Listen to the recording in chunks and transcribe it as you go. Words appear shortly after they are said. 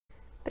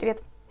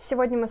Привет!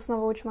 Сегодня мы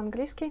снова учим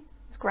английский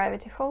с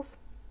Гравити Фолз.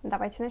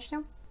 Давайте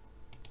начнем.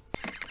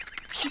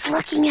 He's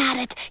looking at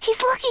it. He's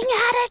looking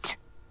at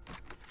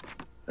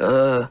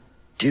it.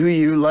 Do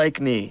you like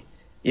me?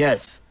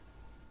 Yes.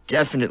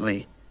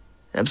 Definitely.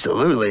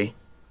 Absolutely.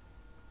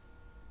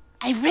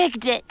 I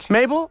rigged it.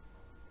 Mabel,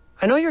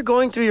 I know you're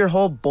going through your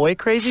whole boy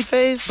crazy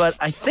phase, but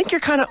I think you're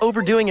kind of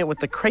overdoing it with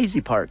the crazy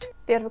part.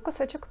 Первый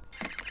кусочек.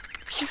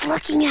 He's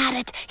looking at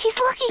it. He's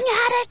looking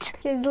at it.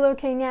 He's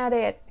looking at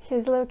it.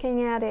 He's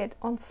looking at it.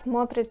 Он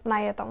смотрит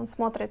на это, он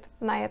смотрит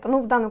на это. Ну,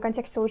 в данном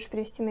контексте лучше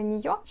перевести на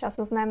нее. Сейчас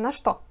узнаем на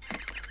что.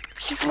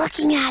 He's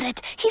looking at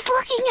it. He's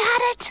looking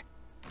at it.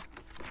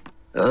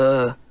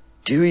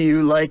 Do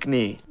you like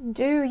me?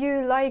 Do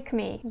you like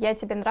me? Я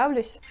тебе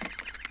нравлюсь?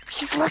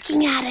 He's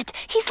looking at it.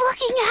 He's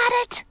looking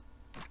at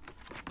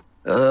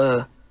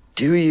it.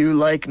 Do you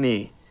like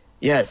me?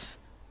 Yes.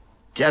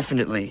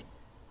 Definitely.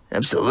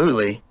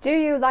 Absolutely. Do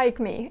you like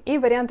me? И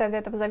варианты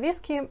ответа в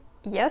зависке.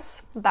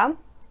 Yes, да.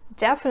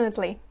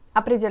 Definitely.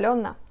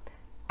 Определенно.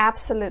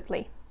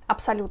 Absolutely.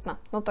 Абсолютно.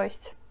 Ну, то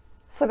есть,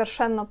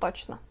 совершенно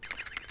точно.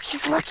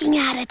 He's looking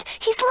at it.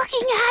 He's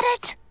looking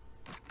at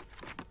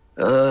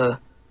it.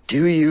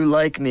 Do you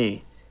like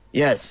me?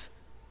 Yes.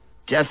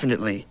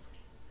 Definitely.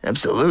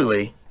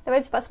 Absolutely.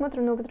 Давайте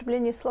посмотрим на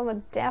употребление слова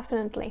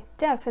definitely.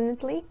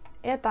 Definitely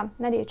 — это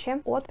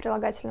наречие от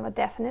прилагательного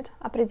definite,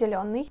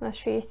 определенный. У нас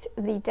еще есть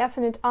the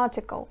definite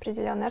article,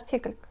 определенный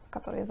артикль,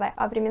 который за.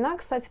 А времена,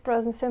 кстати,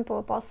 present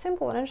simple и past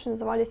simple раньше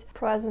назывались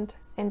present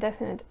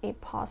indefinite и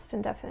past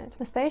indefinite.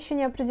 Настоящее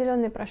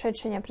неопределенное,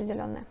 прошедшее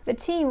неопределенное. The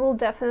team will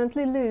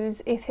definitely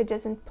lose if he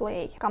doesn't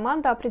play.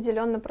 Команда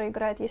определенно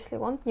проиграет, если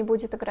он не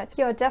будет играть.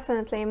 You're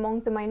definitely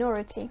among the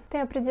minority. Ты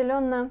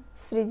определенно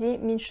среди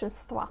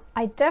меньшинства.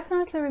 I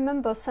definitely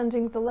remember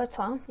sending the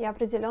letter. Я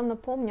определенно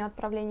помню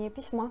отправление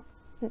письма.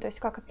 Ну, то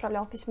есть, как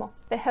отправлял письмо.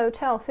 The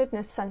hotel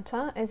fitness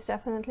center is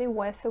definitely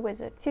worth a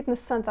visit.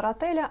 Фитнес-центр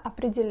отеля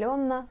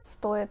определенно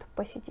стоит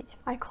посетить.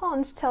 I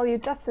can't tell you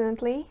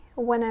definitely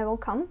when I will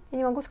come. Я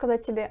не могу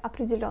сказать тебе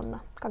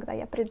определенно, когда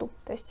я приду.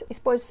 То есть,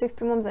 используется и в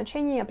прямом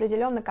значении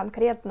определенно,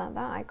 конкретно,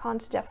 да. I can't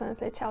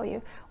definitely tell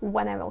you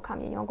when I will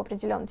come. Я не могу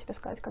определенно тебе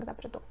сказать, когда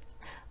приду.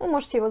 Вы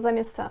можете его за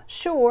место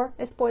sure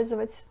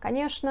использовать.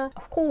 Конечно.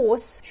 Of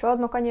course. Еще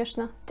одно,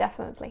 конечно.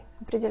 Definitely.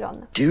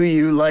 Определенно. Do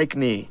you like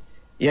me?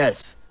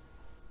 Yes.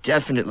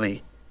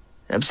 Definitely.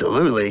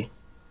 Absolutely.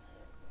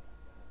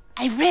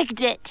 I rigged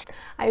it.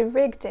 I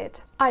rigged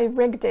it. I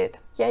rigged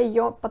it. Я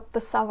ее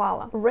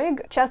подтасовала.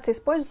 Rig часто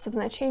используется в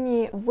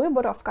значении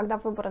выборов, когда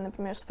выборы,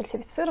 например,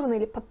 сфальсифицированы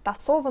или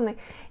подтасованы,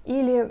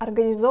 или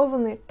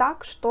организованы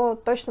так, что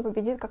точно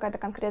победит какая-то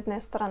конкретная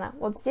сторона.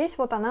 Вот здесь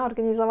вот она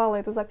организовала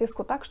эту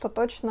записку так, что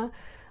точно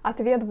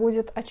ответ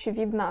будет,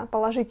 очевидно,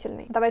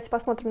 положительный. Давайте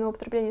посмотрим на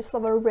употребление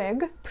слова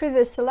rig.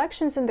 Previous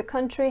elections in the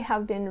country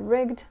have been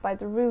rigged by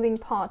the ruling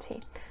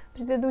party.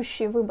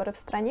 Предыдущие выборы в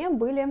стране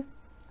были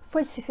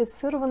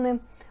фальсифицированы,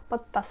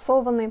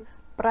 подтасованы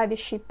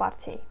правящей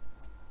партией.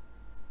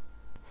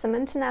 Some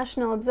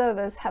international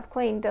observers have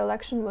claimed the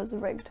election was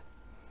rigged.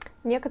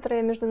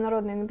 Некоторые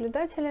международные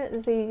наблюдатели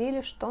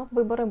заявили, что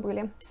выборы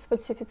были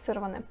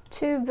сфальсифицированы.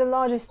 Two of the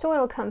largest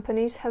oil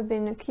companies have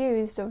been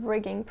accused of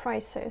rigging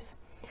prices.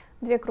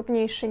 Две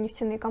крупнейшие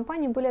нефтяные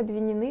компании были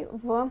обвинены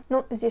в...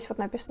 Ну, здесь вот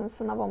написано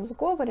 «ценовом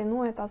сговоре»,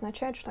 но это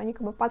означает, что они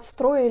как бы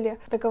подстроили,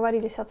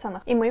 договорились о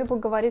ценах. И Мейбл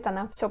говорит,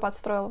 она все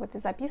подстроила в этой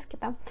записке,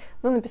 да,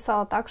 но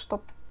написала так,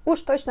 что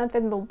уж точно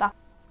ответ был «да».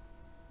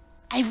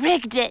 I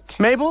rigged it.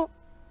 Mabel,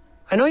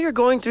 I know you're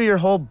going through your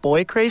whole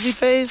boy crazy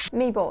phase.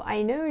 Mabel,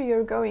 I know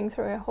you're going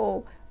through a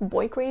whole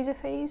boy crazy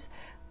phase.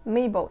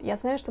 Mabel, я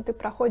знаю, что ты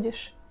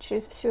проходишь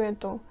через всю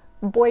эту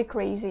boy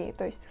crazy,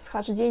 то есть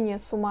схождение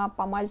с ума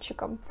по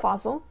мальчикам,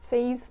 фазу,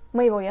 phase.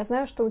 Мейбл, я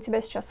знаю, что у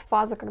тебя сейчас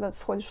фаза, когда ты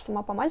сходишь с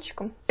ума по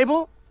мальчикам.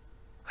 Mabel,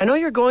 I know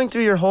you're going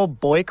through your whole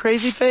boy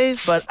crazy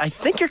phase, but I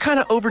think you're kind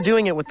of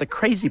overdoing it with the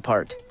crazy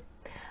part.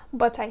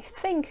 But I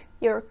think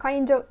you're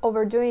kind of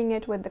overdoing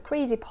it with the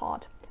crazy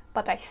part.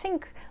 But I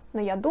think,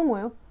 но я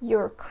думаю,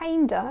 you're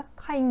kinda,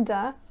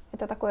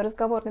 это такой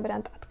разговорный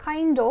вариант от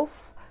kind of,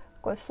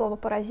 такое слово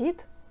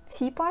паразит,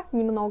 типа,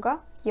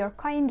 немного, you're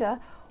kinda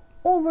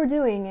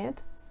overdoing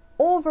it.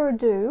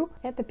 Overdo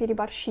 — это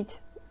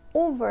переборщить.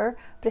 Over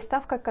 —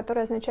 приставка,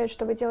 которая означает,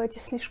 что вы делаете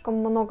слишком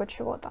много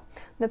чего-то.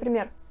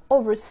 Например,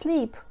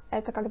 oversleep —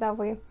 это когда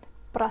вы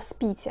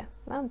проспите,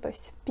 да? То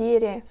есть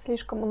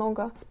слишком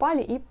много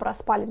спали и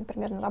проспали,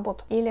 например, на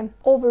работу. Или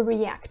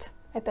overreact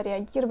 — это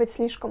реагировать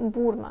слишком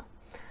бурно.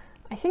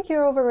 I think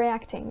you're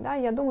overreacting, да,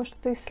 я думаю, что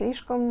ты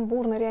слишком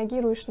бурно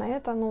реагируешь на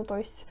это, ну, то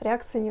есть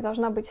реакция не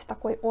должна быть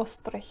такой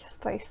острой с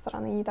твоей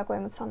стороны, не такой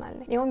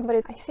эмоциональной. И он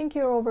говорит, I think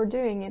you're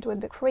overdoing it with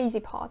the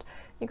crazy part.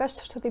 Мне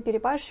кажется, что ты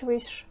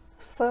перебарщиваешь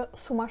с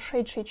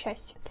сумасшедшей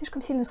частью.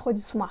 Слишком сильно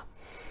сходит с ума.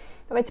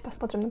 Давайте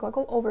посмотрим на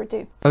глагол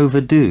overdo.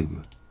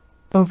 Overdo.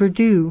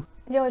 Overdo.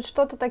 Делать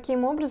что-то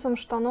таким образом,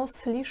 что оно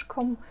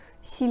слишком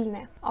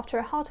сильное. After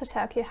a heart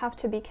attack, you have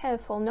to be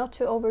careful not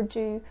to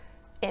overdo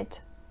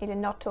it. или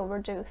not to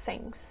overdo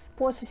things.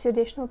 После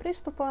сердечного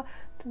приступа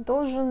ты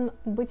должен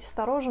быть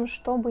осторожен,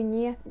 чтобы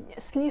не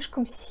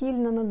слишком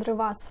сильно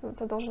надрываться.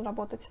 Ты должен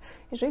работать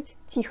и жить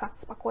тихо,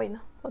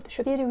 спокойно. Вот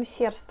еще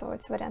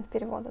переусердствовать, вариант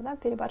перевода, да?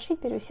 Переборщить,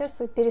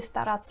 переусердствовать,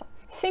 перестараться.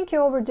 Think you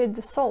overdid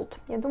the salt.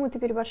 Я думаю, ты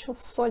переборщил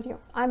с солью.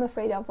 I'm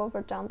afraid I've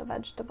overdone the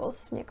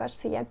vegetables. Мне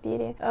кажется, я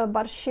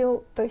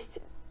переборщил, то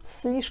есть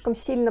слишком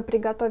сильно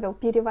приготовил,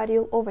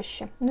 переварил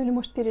овощи. Ну или,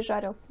 может,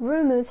 пережарил.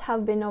 Rumors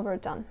have been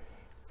overdone.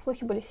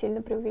 Слухи были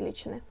сильно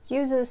преувеличены.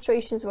 Use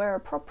illustrations where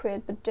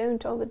appropriate, but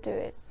don't overdo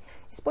it.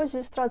 Используй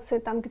иллюстрации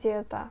там, где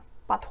это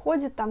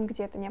подходит, там,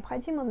 где это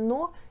необходимо,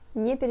 но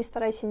не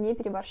перестарайся, не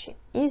переборщи.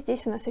 И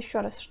здесь у нас еще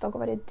раз, что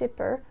говорит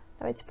Dipper.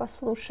 Давайте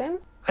послушаем.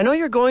 I know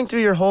you're going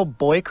through your whole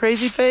boy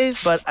crazy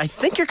phase, but I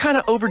think you're kind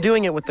of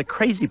overdoing it with the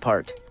crazy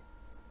part.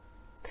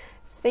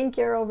 Think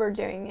you're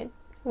overdoing it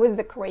with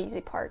the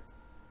crazy part.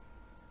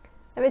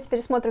 Давайте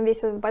пересмотрим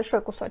весь этот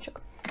большой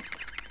кусочек.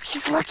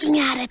 He's looking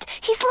at it.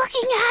 He's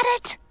looking at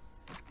it.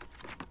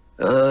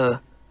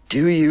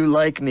 Do you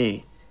like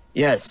me?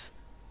 Yes,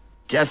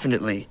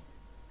 definitely,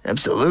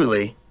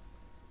 absolutely.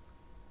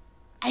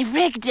 I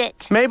rigged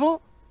it.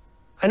 Mabel,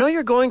 I know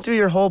you're going through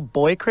your whole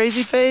boy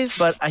crazy phase,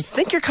 but I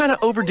think you're kind of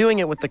overdoing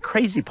it with the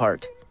crazy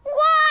part.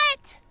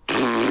 What?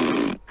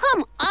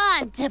 Come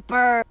on,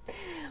 Dipper.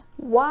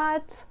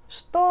 What?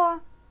 Что?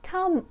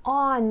 Come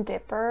on,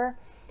 Dipper.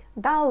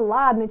 Да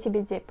ладно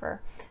тебе, Dipper.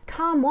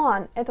 Come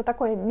on — это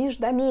такое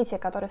междометие,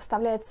 которое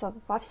вставляется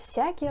во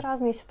всякие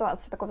разные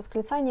ситуации. Такое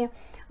восклицание,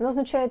 оно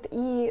означает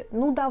и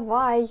 «ну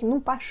давай», «ну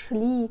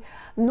пошли»,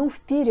 «ну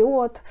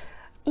вперед»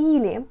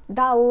 или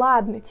 «да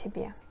ладно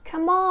тебе».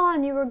 Come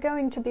on, you are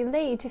going to be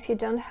late if you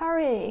don't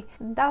hurry.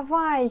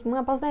 Давай, мы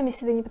опоздаем,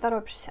 если ты не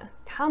поторопишься.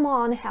 Come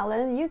on,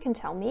 Helen, you can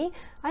tell me.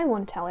 I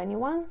won't tell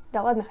anyone.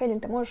 Да ладно, Хелен,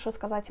 ты можешь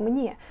рассказать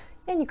мне.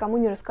 Я никому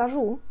не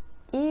расскажу.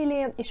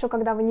 Или еще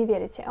когда вы не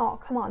верите. Oh,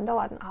 come on, да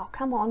ладно. Oh,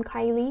 come on,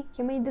 Kylie,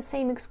 you made the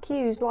same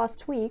excuse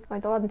last week.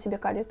 Ой, да ладно тебе,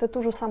 Кайли, ты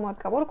ту же самую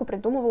отговорку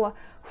придумывала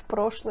в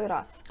прошлый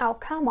раз. Oh,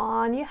 come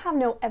on, you have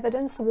no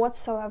evidence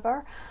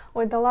whatsoever.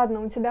 Ой, да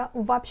ладно, у тебя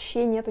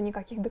вообще нету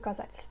никаких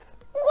доказательств.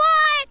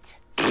 What?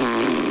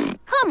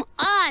 Come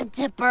on,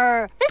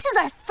 Dipper. This is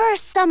our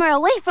first summer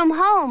away from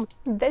home.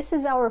 This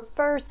is our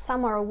first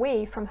summer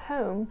away from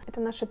home. Это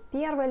наше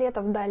первое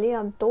лето вдали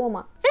от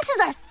дома. This is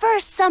our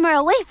first summer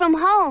away from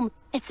home.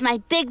 It's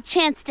my big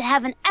chance to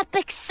have an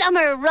epic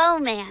summer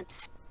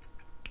romance.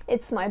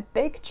 It's my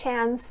big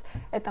chance.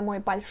 Это мой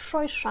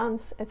большой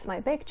шанс. It's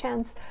my big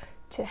chance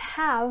to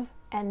have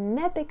an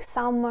epic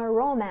summer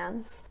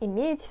romance.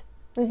 Иметь,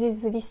 ну здесь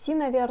завести,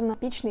 наверное,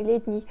 эпичный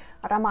летний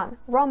роман.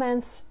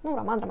 Romance, ну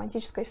роман,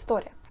 романтическая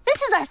история.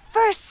 This is our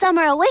first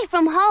summer away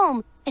from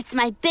home. It's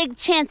my big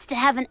chance to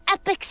have an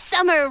epic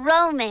summer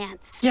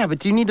romance. Yeah, but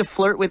do you need to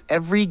flirt with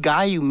every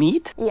guy you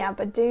meet? Yeah,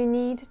 but do you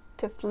need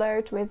to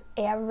flirt with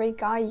every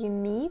guy you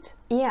meet?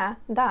 Yeah,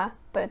 да,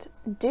 but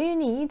do you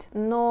need?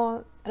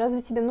 Но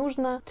разве тебе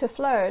нужно to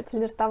flirt,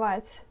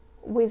 флиртовать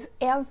with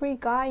every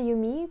guy you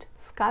meet?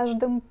 С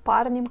каждым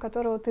парнем,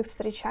 которого ты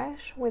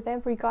встречаешь? With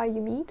every guy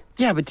you meet?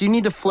 Yeah, but do you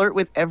need to flirt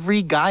with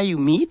every guy you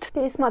meet?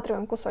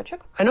 Perесматриваем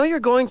кусочек. I know you're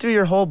going through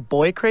your whole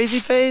boy crazy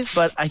phase,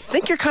 but I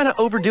think you're kind of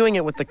overdoing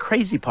it with the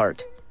crazy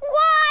part.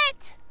 What?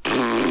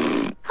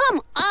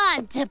 Come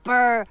on,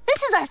 Dipper.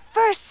 This is our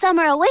first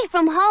summer away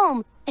from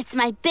home. It's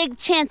my big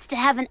chance to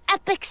have an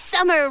epic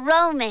summer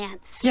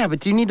romance. Yeah, but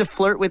do you need to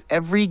flirt with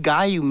every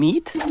guy you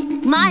meet?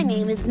 My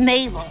name is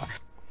Mabel.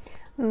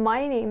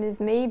 My name is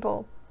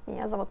Mabel.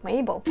 Меня зовут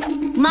Мейбл.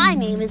 My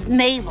name is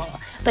Mabel,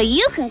 but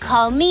you can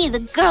call me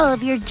the girl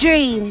of your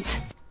dreams.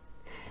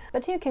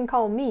 But you can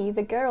call me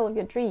the girl of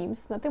your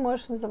dreams. Но ты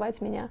можешь называть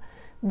меня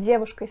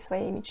девушкой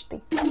своей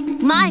мечты.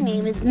 My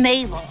name is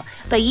Mabel,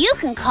 but you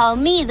can call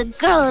me the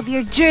girl of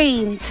your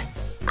dreams.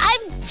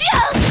 I'm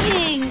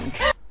joking!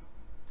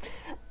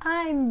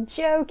 I'm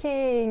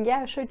joking.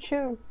 Я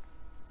шучу.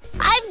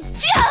 I'm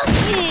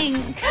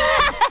joking!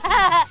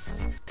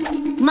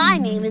 My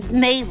name is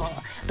Mabel,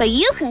 but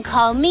you can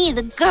call me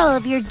the girl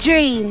of your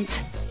dreams.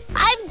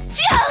 I'm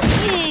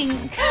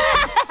joking!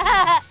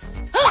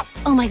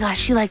 Oh my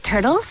gosh, you like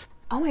turtles?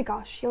 Oh my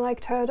gosh, you like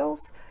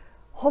turtles?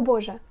 О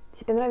боже,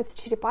 тебе нравятся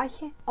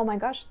черепахи? Oh my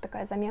gosh,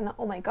 такая замена.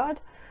 Oh my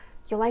god.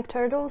 You like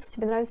turtles?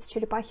 Тебе нравятся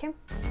черепахи?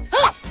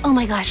 Oh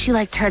my gosh, you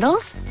like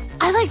turtles?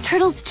 I like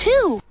turtles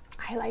too.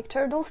 I like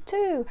turtles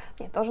too.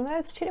 Мне тоже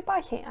нравятся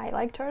черепахи. I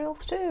like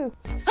turtles too.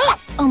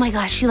 Oh my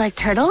gosh, you like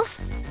turtles?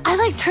 I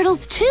like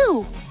turtles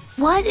too.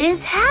 What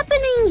is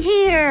happening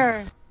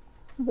here?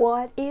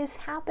 What is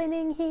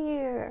happening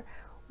here?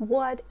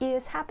 What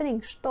is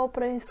happening? Что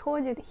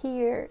происходит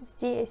here?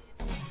 Здесь.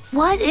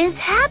 What is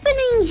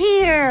happening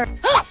here?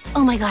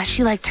 Oh my gosh,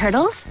 you like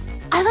turtles?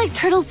 I like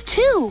turtles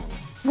too.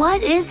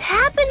 What is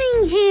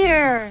happening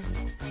here?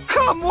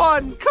 Come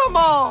one, come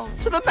all,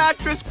 to the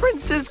Mattress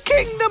Prince's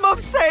kingdom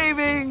of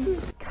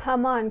savings!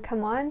 Come on,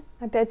 come on.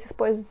 Опять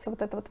используется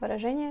вот это вот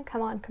выражение.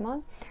 Come on, come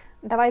on.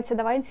 Давайте,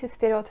 давайте,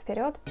 вперед,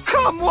 вперед.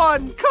 Come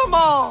one, come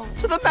all,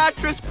 to the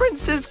Mattress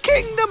Prince's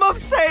kingdom of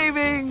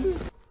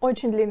savings!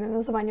 Очень длинное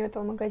название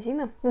этого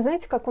магазина. Вы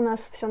знаете, как у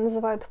нас все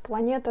называют?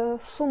 Планета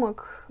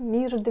сумок,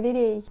 мир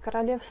дверей,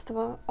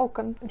 королевство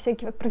окон.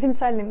 Всякие вот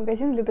провинциальные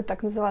магазины любят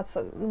так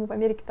называться. Ну, в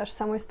Америке та же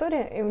самая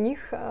история, и у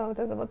них вот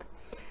это вот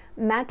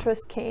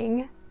Mattress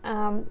King,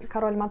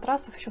 король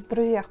матрасов, еще в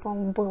 «Друзьях»,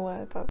 по-моему,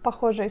 было. Это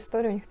похожая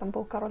история, у них там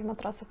был король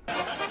матрасов.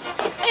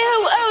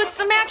 Oh, it's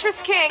the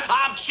Mattress King.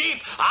 I'm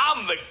cheap.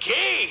 I'm the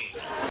king.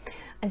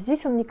 А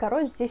здесь он не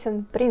король, здесь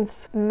он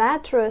принц.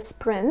 Mattress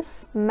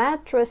Prince.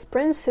 Mattress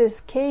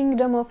Prince's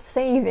Kingdom of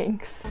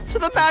Savings. To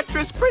the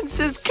mattress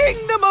prince's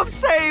kingdom of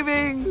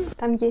savings.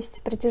 Там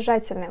есть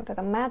притяжательное вот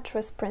это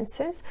Mattress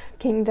Prince's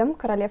Kingdom,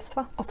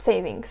 королевство of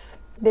Savings,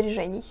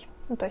 сбережений.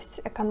 Ну, то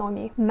есть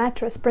экономии.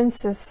 Mattress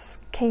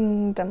Prince's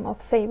Kingdom of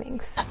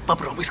Savings.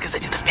 Попробуй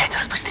сказать это в 5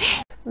 раз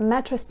быстрее.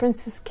 Mattress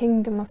Prince's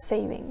Kingdom of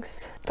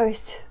Savings. То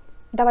есть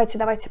давайте,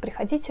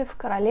 приходите в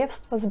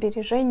королевство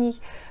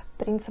сбережений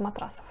принца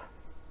матрасов.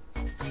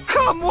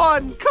 Come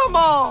one, come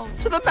all,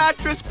 to the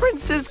mattress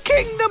prince's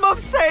kingdom of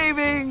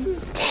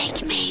savings.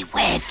 Take me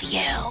with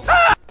you.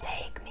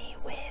 Take me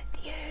with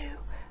you.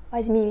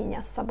 Возьми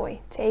меня с собой.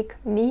 Take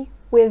me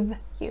with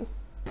you.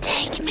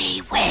 Take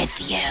me with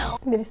you.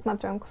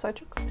 Пересматриваем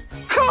кусочек.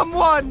 Come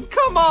one,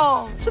 come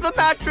all, to the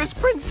mattress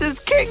prince's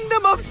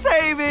kingdom of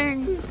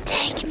savings.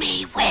 Take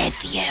me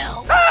with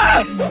you.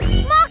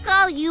 Mock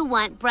all you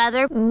want,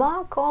 brother.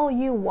 Mock all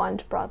you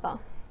want, brother.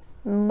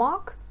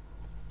 Mock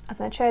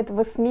означает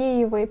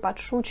высмеивай,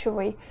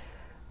 подшучивай,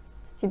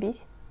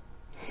 стебись.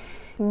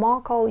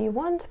 Mock all you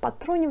want,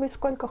 подтрунивай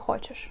сколько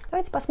хочешь.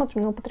 Давайте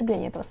посмотрим на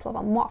употребление этого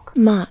слова. Mock.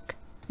 Mock.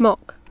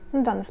 Mock.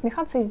 Ну да,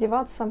 насмехаться,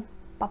 издеваться,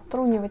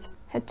 подтрунивать.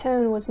 Her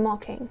tone was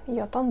mocking.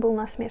 Ее тон был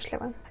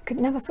насмешливым. I could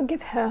never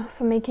forgive her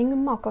for making a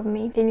mock of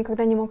me. Я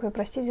никогда не мог ее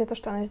простить за то,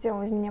 что она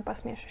сделала из меня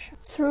посмешище.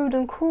 It's rude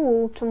and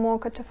cruel to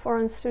mock at a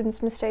foreign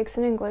student's mistakes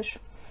in English.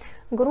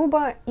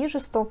 Грубо и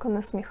жестоко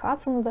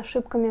насмехаться над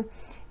ошибками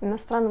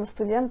иностранного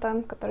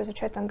студента, который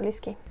изучает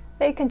английский.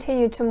 They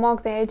continue to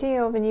mock the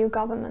idea of a new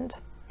government.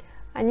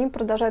 Они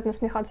продолжают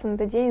насмехаться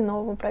над идеей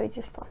нового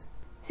правительства.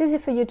 It's easy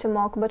for you to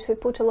mock, but we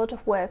put a lot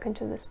of work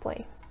into this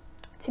play.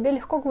 Тебе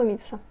легко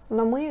глумиться,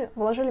 но мы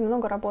вложили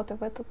много работы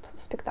в этот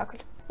спектакль.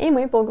 И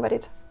Мейпл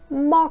говорит,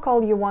 mock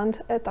all you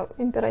want, это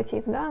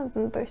императив, да?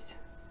 Ну, то есть,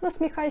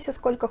 насмехайся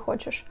сколько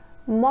хочешь.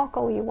 Mock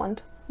all you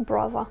want,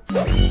 brother.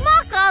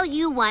 Mock all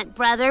you want,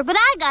 brother, but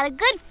I got a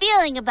good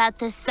feeling about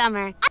this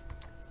summer.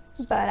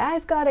 But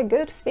I've got a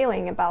good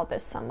feeling about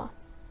this summer.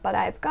 But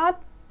I have got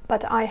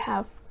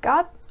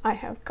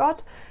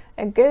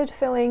a good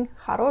feeling,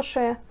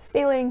 хорошее,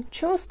 feeling,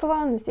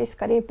 чувство, но здесь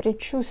скорее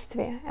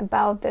предчувствие,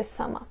 about this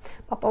summer,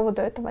 по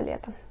поводу этого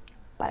лета.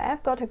 But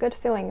I've got a good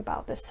feeling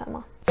about this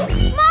summer.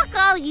 Mock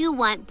all you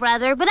want,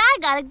 brother, but I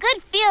got a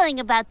good feeling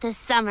about this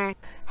summer.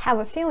 Have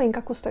a feeling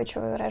как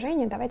устойчивое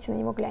выражение, давайте на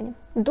него глянем.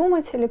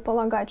 Думать или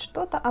полагать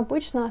что-то,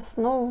 обычно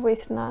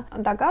основываясь на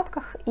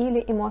догадках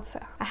или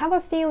эмоциях. I have a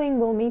feeling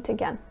we'll meet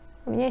again.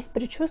 У меня есть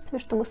предчувствие,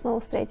 что мы снова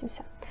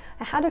встретимся.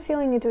 I had a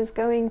feeling it was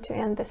going to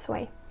end this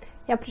way.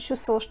 Я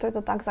предчувствовала, что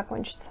это так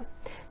закончится.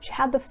 She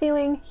had the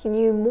feeling he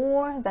knew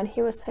more than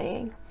he was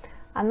saying.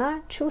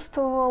 Она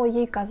чувствовала,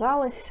 ей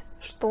казалось,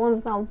 что он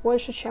знал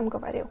больше, чем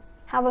говорил.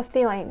 Have a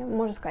feeling.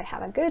 Можно сказать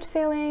have a good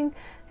feeling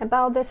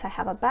about this. I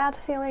have a bad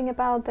feeling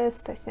about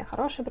this. То есть у меня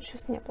хорошее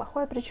предчувствие, у меня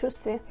плохое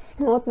предчувствие.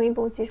 Вот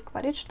Мейбл здесь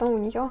говорит, что у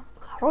нее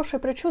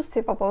хорошее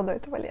предчувствие по поводу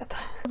этого лета.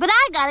 But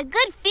I got a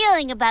good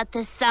feeling about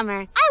this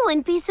summer. I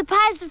wouldn't be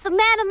surprised if the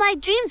man of my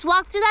dreams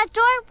walked through that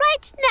door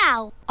right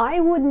now. I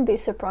wouldn't be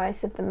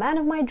surprised if the man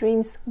of my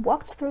dreams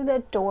walked through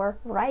that door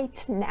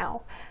right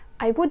now.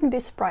 I wouldn't be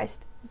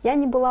surprised. Я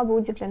не была бы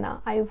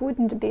удивлена. I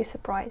wouldn't be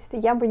surprised.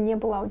 Я бы не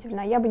была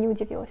удивлена, я бы не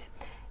удивилась.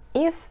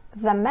 If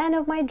the man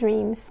of my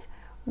dreams,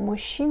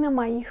 мужчина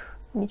моих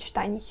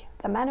мечтаний,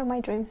 the man of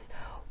my dreams,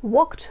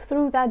 walked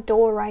through that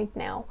door right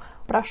now,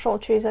 прошел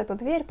через эту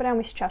дверь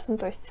прямо сейчас, ну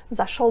то есть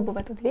зашел бы в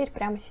эту дверь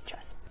прямо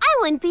сейчас. I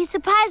wouldn't be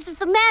surprised if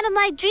the man of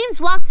my dreams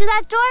walked through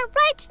that door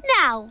right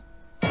now.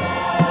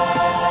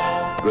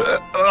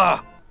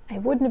 I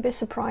wouldn't be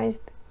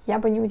surprised, я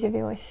бы не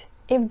удивилась.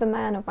 If the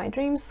man of my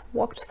dreams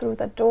walked through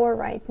the door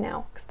right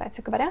now.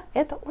 Кстати говоря,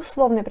 это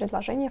условные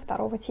предложения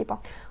второго типа.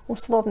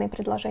 Условные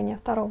предложения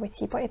второго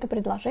типа — это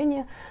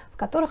предложения, в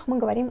которых мы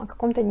говорим о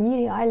каком-то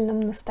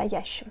нереальном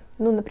настоящем.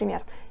 Ну,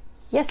 например,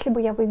 если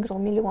бы я выиграл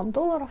 $1 миллион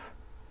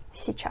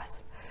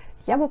сейчас,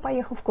 я бы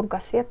поехал в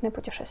кругосветное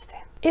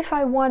путешествие. If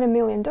I won $1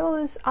 million,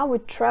 I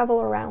would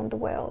travel around the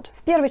world.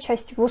 В первой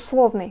части, в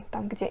условной,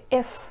 там, где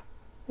if,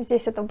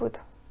 здесь это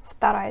будет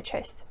вторая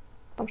часть.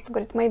 Потому что,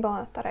 говорит,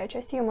 Мейбл, вторая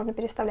часть, ее можно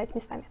переставлять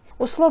местами.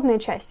 Условная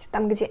часть,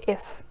 там, где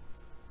if,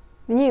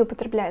 в ней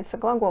употребляется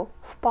глагол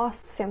в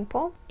past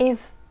simple. If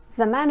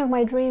the man of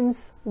my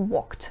dreams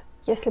walked,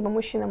 если бы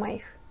мужчина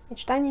моих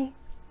мечтаний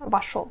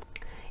вошел.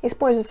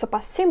 Используется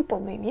past simple,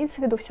 но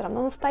имеется в виду все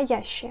равно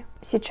настоящее.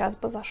 Сейчас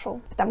бы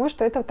зашел. Потому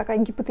что это такая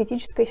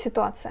гипотетическая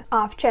ситуация.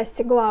 А в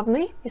части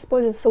главной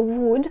используется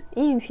would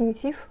и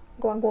инфинитив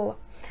глагола.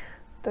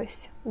 То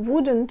есть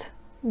wouldn't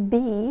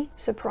be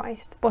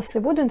surprised. После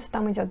wouldn't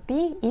там идет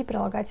be и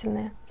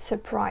прилагательное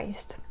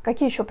surprised.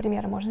 Какие еще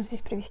примеры можно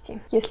здесь привести?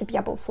 Если бы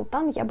я был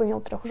султан, я бы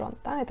имел 3 жен.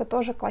 Да? Это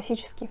тоже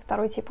классический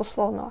второй тип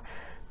условного.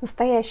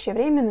 Настоящее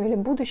время, ну или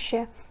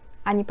будущее,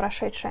 а не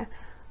прошедшее,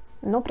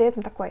 но при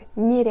этом такое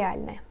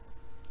нереальное.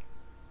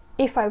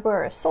 If I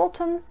were a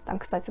sultan, там,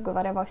 кстати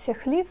говоря, во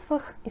всех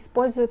лицах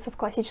используется в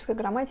классической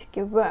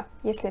грамматике were,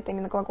 если это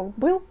именно глагол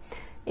был.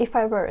 If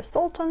I were a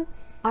sultan,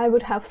 I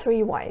would have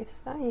 3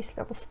 wives. Да? Если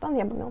я был султан,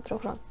 я бы имел 3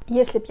 жен.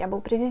 Если бы я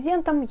был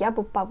президентом, я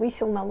бы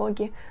повысил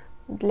налоги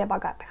для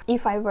богатых.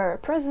 If I were a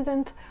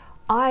president,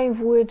 I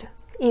would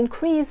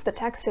increase the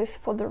taxes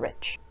for the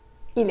rich.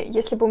 Или,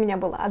 если бы у меня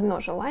было одно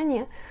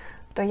желание,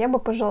 то я бы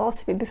пожелал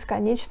себе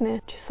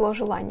бесконечное число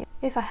желаний.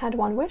 If I had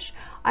one wish,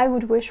 I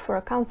would wish for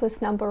a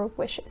countless number of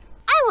wishes.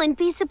 I wouldn't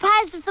be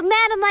surprised if the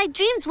man of my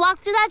dreams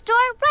walked through that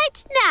door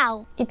right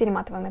now. И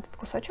перематываем этот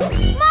кусочек.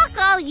 Mock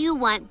all you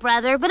want,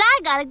 brother, but I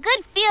got a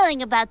good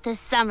feeling about this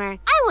summer.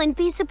 I wouldn't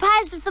be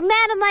surprised if the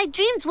man of my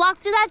dreams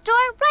walked through that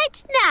door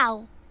right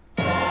now.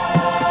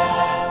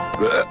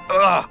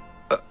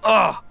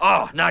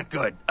 Not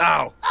good.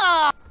 Ow.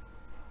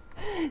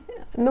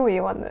 Ну и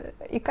он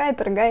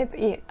икает, рыгает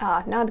и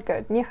not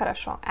good,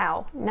 нехорошо.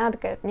 Ow, not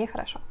good,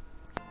 нехорошо.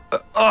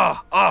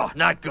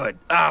 Not good.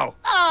 Ow.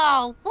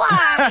 Oh,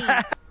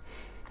 why?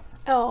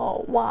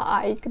 Oh,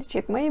 why?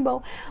 Кричит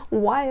Мейбл.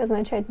 Why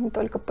означает не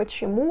только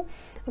почему,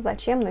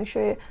 зачем, но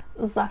еще и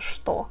за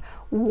что.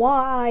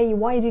 Why?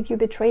 Why did you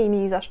betray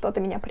me? За что ты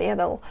меня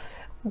предал?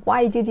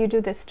 Why did you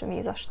do this to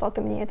me? За что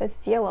ты мне это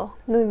сделал?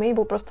 Ну и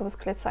Мейбл просто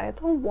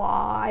восклицает.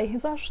 Why?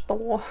 За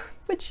что?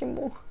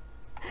 Почему?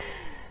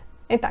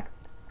 Итак,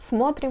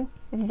 смотрим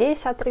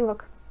весь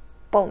отрывок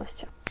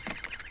полностью.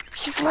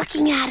 He's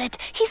looking at it.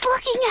 He's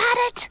looking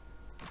at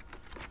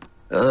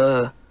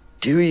it.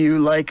 Do you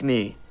like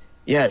me?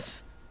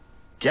 Yes,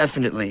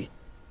 definitely,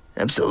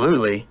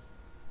 absolutely.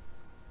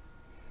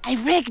 I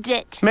rigged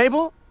it.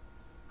 Mabel,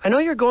 I know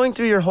you're going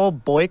through your whole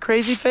boy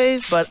crazy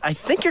phase, but I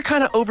think you're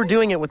kind of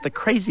overdoing it with the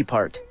crazy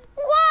part.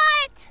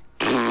 What?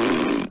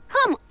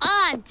 Come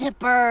on,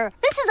 Dipper.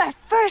 This is our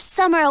first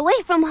summer away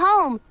from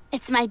home.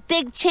 It's my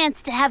big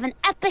chance to have an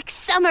epic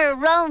summer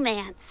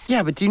romance.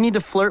 Yeah, but do you need to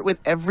flirt with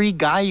every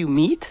guy you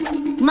meet?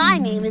 My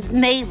name is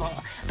Mabel,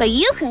 but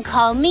you can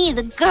call me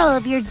the girl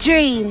of your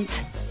dreams.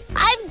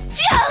 I'm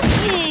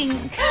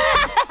joking!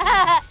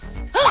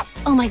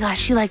 Oh my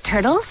gosh, you like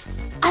turtles?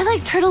 I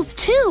like turtles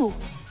too.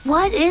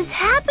 What is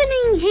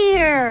happening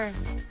here?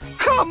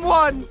 Come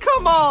one,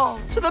 come all,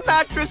 to the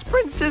Mattress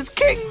Prince's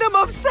kingdom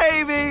of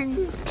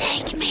savings.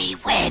 Take me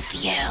with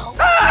you.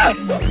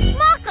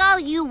 Mock all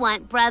you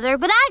want, brother,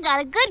 but I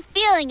got a good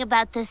feeling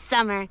about this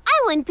summer.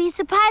 I wouldn't be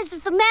surprised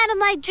if the man of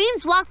my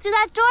dreams walked through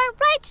that door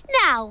right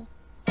now.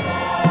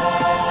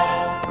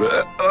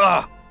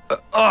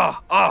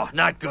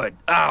 Not good.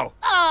 Ow.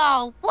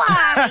 Oh,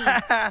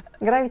 why?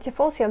 Гравити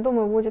Фолз, я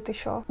думаю, будет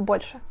еще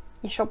больше.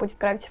 Еще будет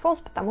Гравити Фолз,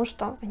 потому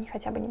что они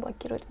хотя бы не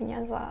блокируют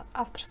меня за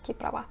авторские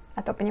права.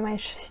 А то,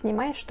 понимаешь,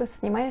 снимаешь, что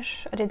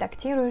снимаешь,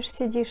 редактируешь,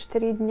 сидишь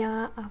 3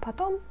 дня, а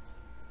потом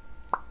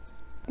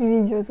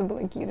видео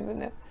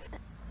заблокировано.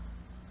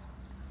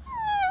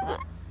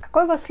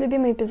 Какой у вас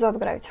любимый эпизод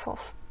Гравити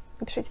Фолз?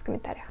 Напишите в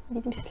комментариях.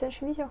 Увидимся в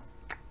следующем видео.